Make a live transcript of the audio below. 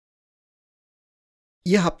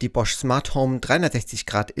Ihr habt die Bosch Smart Home 360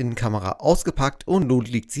 Grad Innenkamera ausgepackt und nun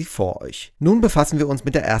liegt sie vor euch. Nun befassen wir uns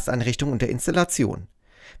mit der Ersteinrichtung und der Installation.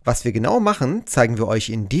 Was wir genau machen, zeigen wir euch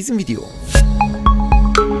in diesem Video.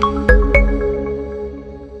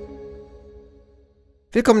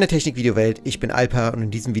 Willkommen in der Technik Video Welt, ich bin Alper und in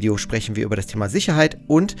diesem Video sprechen wir über das Thema Sicherheit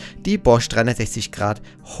und die Bosch 360 Grad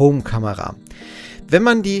Home Kamera. Wenn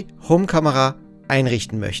man die Home Kamera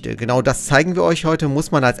einrichten möchte, genau das zeigen wir euch heute,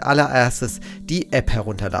 muss man als allererstes die App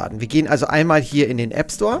herunterladen. Wir gehen also einmal hier in den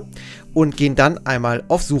App Store und gehen dann einmal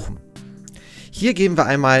auf Suchen. Hier geben wir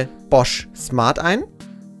einmal Bosch Smart ein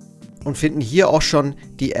und finden hier auch schon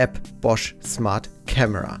die App Bosch Smart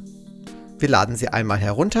Camera. Wir laden sie einmal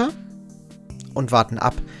herunter und warten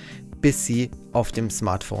ab, bis sie auf dem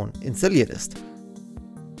Smartphone installiert ist.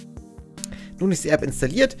 Nun ist die App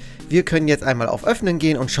installiert. Wir können jetzt einmal auf Öffnen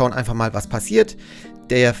gehen und schauen einfach mal, was passiert.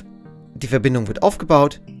 Die Verbindung wird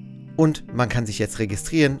aufgebaut und man kann sich jetzt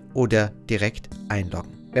registrieren oder direkt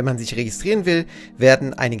einloggen. Wenn man sich registrieren will,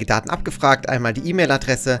 werden einige Daten abgefragt. Einmal die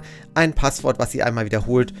E-Mail-Adresse, ein Passwort, was ihr einmal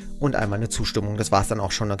wiederholt und einmal eine Zustimmung. Das war es dann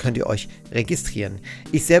auch schon. Dann könnt ihr euch registrieren.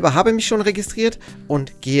 Ich selber habe mich schon registriert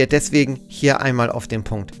und gehe deswegen hier einmal auf den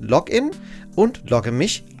Punkt Login und logge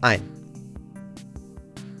mich ein.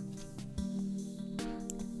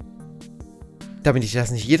 Damit ich das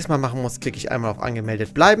nicht jedes Mal machen muss, klicke ich einmal auf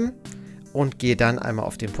Angemeldet bleiben und gehe dann einmal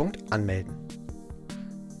auf den Punkt Anmelden.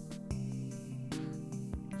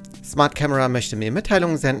 Smart Camera möchte mir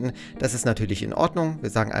Mitteilungen senden. Das ist natürlich in Ordnung. Wir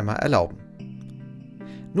sagen einmal Erlauben.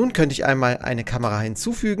 Nun könnte ich einmal eine Kamera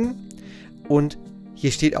hinzufügen und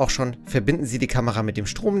hier steht auch schon, verbinden Sie die Kamera mit dem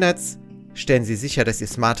Stromnetz, stellen Sie sicher, dass Ihr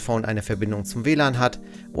Smartphone eine Verbindung zum WLAN hat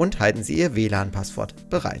und halten Sie Ihr WLAN-Passwort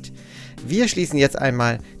bereit. Wir schließen jetzt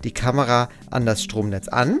einmal die Kamera an das Stromnetz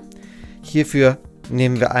an. Hierfür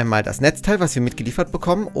nehmen wir einmal das Netzteil, was wir mitgeliefert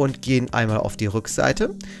bekommen und gehen einmal auf die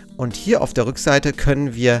Rückseite. Und hier auf der Rückseite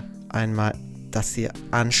können wir einmal das hier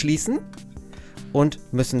anschließen und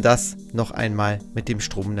müssen das noch einmal mit dem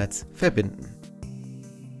Stromnetz verbinden.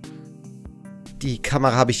 Die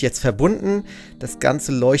Kamera habe ich jetzt verbunden. Das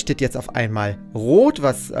Ganze leuchtet jetzt auf einmal rot,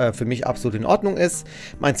 was für mich absolut in Ordnung ist.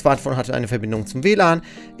 Mein Smartphone hatte eine Verbindung zum WLAN.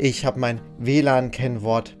 Ich habe mein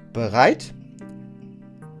WLAN-Kennwort bereit.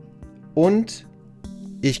 Und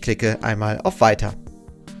ich klicke einmal auf Weiter.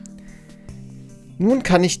 Nun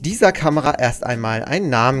kann ich dieser Kamera erst einmal einen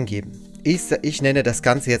Namen geben. Ich nenne das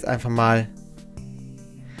Ganze jetzt einfach mal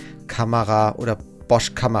Kamera oder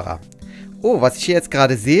Bosch Kamera. Oh, was ich hier jetzt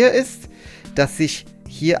gerade sehe ist, dass sich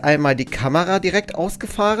hier einmal die Kamera direkt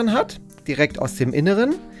ausgefahren hat, direkt aus dem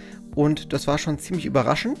Inneren. Und das war schon ziemlich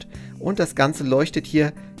überraschend. Und das Ganze leuchtet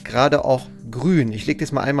hier gerade auch grün. Ich lege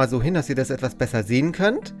das mal einmal so hin, dass ihr das etwas besser sehen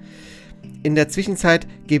könnt. In der Zwischenzeit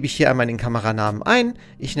gebe ich hier einmal den Kameranamen ein.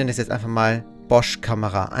 Ich nenne es jetzt einfach mal Bosch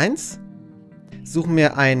Kamera 1. Suche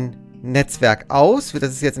mir ein Netzwerk aus.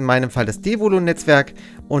 Das ist jetzt in meinem Fall das Devolo-Netzwerk.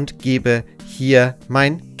 Und gebe hier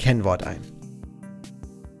mein Kennwort ein.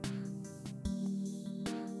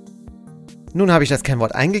 Nun habe ich das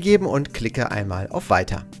Kennwort eingegeben und klicke einmal auf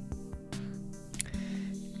Weiter.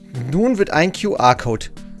 Nun wird ein QR-Code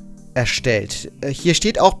erstellt. Hier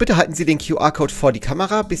steht auch, bitte halten Sie den QR-Code vor die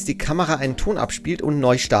Kamera, bis die Kamera einen Ton abspielt und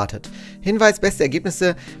neu startet. Hinweis, beste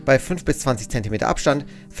Ergebnisse bei 5 bis 20 cm Abstand.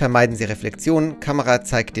 Vermeiden Sie Reflexionen. Kamera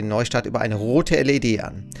zeigt den Neustart über eine rote LED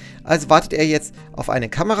an. Also wartet er jetzt auf eine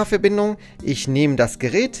Kameraverbindung. Ich nehme das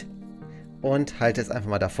Gerät und halte es einfach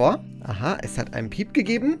mal davor. Aha, es hat einen Piep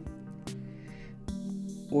gegeben.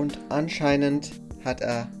 Und anscheinend hat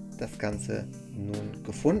er das Ganze nun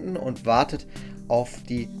gefunden und wartet auf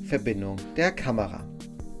die Verbindung der Kamera.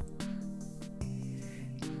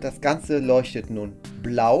 Das Ganze leuchtet nun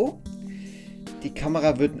blau. Die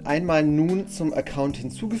Kamera wird einmal nun zum Account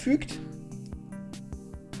hinzugefügt.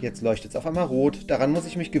 Jetzt leuchtet es auf einmal rot. Daran muss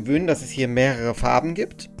ich mich gewöhnen, dass es hier mehrere Farben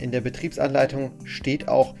gibt. In der Betriebsanleitung steht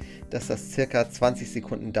auch, dass das circa 20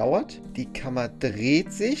 Sekunden dauert. Die Kamera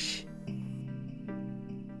dreht sich.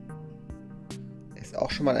 Auch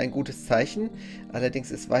schon mal ein gutes Zeichen. Allerdings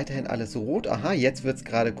ist weiterhin alles rot. Aha, jetzt wird es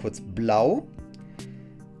gerade kurz blau.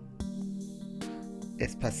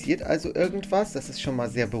 Es passiert also irgendwas. Das ist schon mal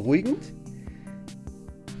sehr beruhigend.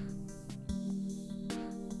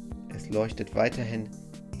 Es leuchtet weiterhin,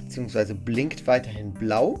 beziehungsweise blinkt weiterhin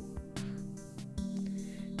blau.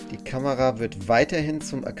 Die Kamera wird weiterhin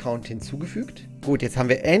zum Account hinzugefügt. Gut, jetzt haben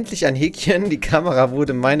wir endlich ein Häkchen. Die Kamera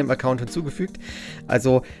wurde meinem Account hinzugefügt.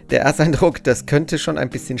 Also der Ersteindruck, das könnte schon ein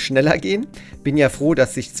bisschen schneller gehen. Bin ja froh,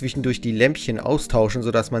 dass sich zwischendurch die Lämpchen austauschen,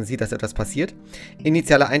 sodass man sieht, dass etwas passiert.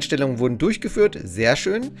 Initiale Einstellungen wurden durchgeführt, sehr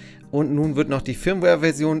schön. Und nun wird noch die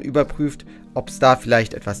Firmware-Version überprüft, ob es da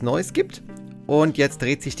vielleicht etwas Neues gibt. Und jetzt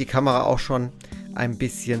dreht sich die Kamera auch schon ein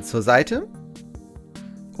bisschen zur Seite.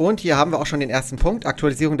 Und hier haben wir auch schon den ersten Punkt.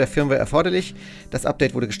 Aktualisierung der Firmware erforderlich. Das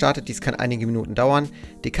Update wurde gestartet. Dies kann einige Minuten dauern.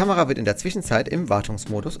 Die Kamera wird in der Zwischenzeit im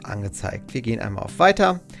Wartungsmodus angezeigt. Wir gehen einmal auf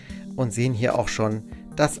Weiter und sehen hier auch schon,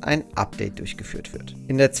 dass ein Update durchgeführt wird.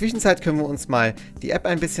 In der Zwischenzeit können wir uns mal die App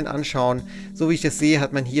ein bisschen anschauen. So wie ich das sehe,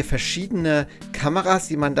 hat man hier verschiedene Kameras,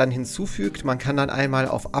 die man dann hinzufügt. Man kann dann einmal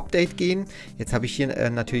auf Update gehen. Jetzt habe ich hier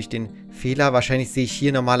natürlich den Fehler. Wahrscheinlich sehe ich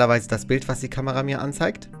hier normalerweise das Bild, was die Kamera mir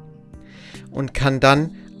anzeigt. Und kann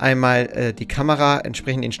dann einmal die Kamera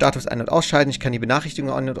entsprechend den Status ein- und ausschalten. Ich kann die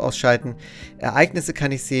Benachrichtigungen ein- und ausschalten. Ereignisse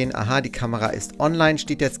kann ich sehen. Aha, die Kamera ist online,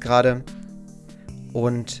 steht jetzt gerade.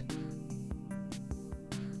 Und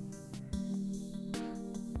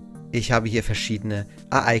ich habe hier verschiedene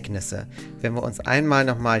Ereignisse. Wenn wir uns einmal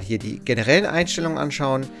nochmal hier die generellen Einstellungen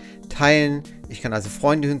anschauen, teilen. Ich kann also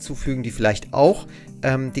Freunde hinzufügen, die vielleicht auch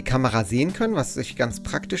die Kamera sehen können, was ich ganz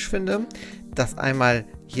praktisch finde. Das einmal,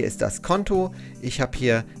 hier ist das Konto. Ich habe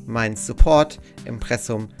hier meinen Support,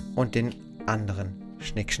 Impressum und den anderen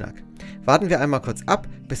Schnickschnack. Warten wir einmal kurz ab,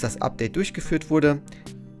 bis das Update durchgeführt wurde.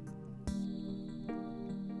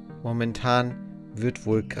 Momentan wird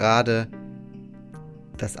wohl gerade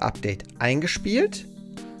das Update eingespielt.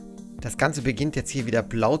 Das Ganze beginnt jetzt hier wieder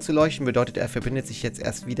blau zu leuchten, bedeutet, er verbindet sich jetzt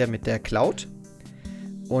erst wieder mit der Cloud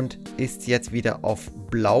und ist jetzt wieder auf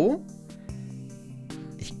blau.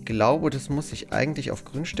 Ich glaube, das muss ich eigentlich auf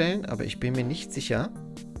grün stellen, aber ich bin mir nicht sicher.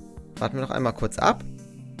 Warten wir noch einmal kurz ab.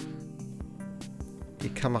 Die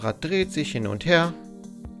Kamera dreht sich hin und her.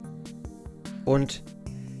 Und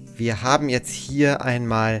wir haben jetzt hier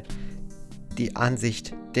einmal die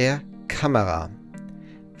Ansicht der Kamera,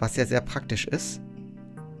 was ja sehr praktisch ist.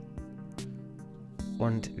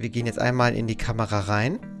 Und wir gehen jetzt einmal in die Kamera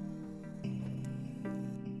rein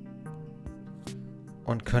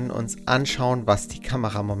und können uns anschauen, was die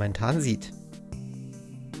Kamera momentan sieht.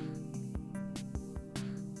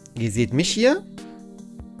 Ihr seht mich hier.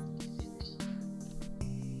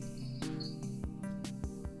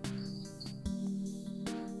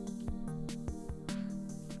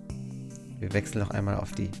 Wir wechseln noch einmal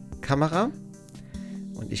auf die Kamera.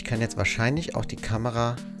 Und ich kann jetzt wahrscheinlich auch die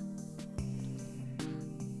Kamera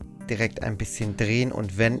direkt ein bisschen drehen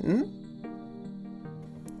und wenden.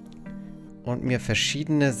 Und mir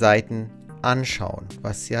verschiedene Seiten anschauen,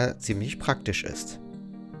 was ja ziemlich praktisch ist.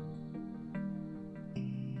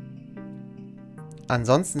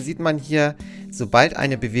 Ansonsten sieht man hier, sobald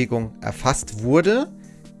eine Bewegung erfasst wurde,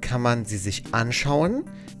 kann man sie sich anschauen.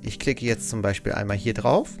 Ich klicke jetzt zum Beispiel einmal hier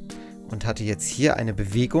drauf und hatte jetzt hier eine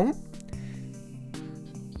Bewegung.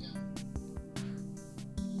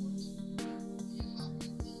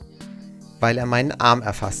 Weil er meinen Arm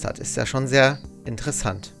erfasst hat. Ist ja schon sehr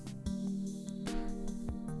interessant.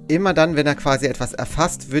 Immer dann, wenn er quasi etwas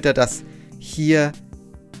erfasst, wird er das hier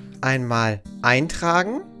einmal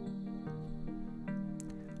eintragen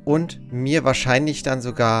und mir wahrscheinlich dann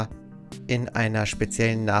sogar in einer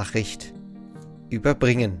speziellen Nachricht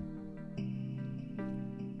überbringen.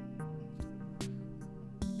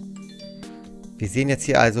 Wir sehen jetzt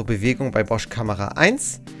hier also Bewegung bei Bosch Kamera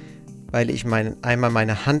 1, weil ich einmal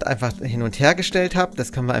meine Hand einfach hin und her gestellt habe.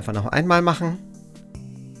 Das können wir einfach noch einmal machen.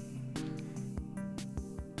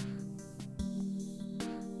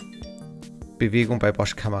 Bewegung bei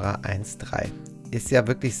Bosch Kamera 1.3. Ist ja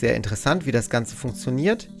wirklich sehr interessant, wie das Ganze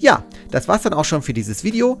funktioniert. Ja, das war's dann auch schon für dieses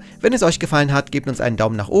Video. Wenn es euch gefallen hat, gebt uns einen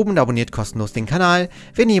Daumen nach oben und abonniert kostenlos den Kanal.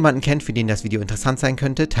 Wenn ihr jemanden kennt, für den das Video interessant sein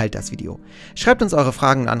könnte, teilt das Video. Schreibt uns eure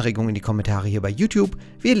Fragen und Anregungen in die Kommentare hier bei YouTube.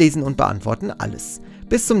 Wir lesen und beantworten alles.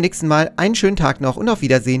 Bis zum nächsten Mal, einen schönen Tag noch und auf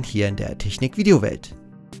Wiedersehen hier in der Technik Video Welt.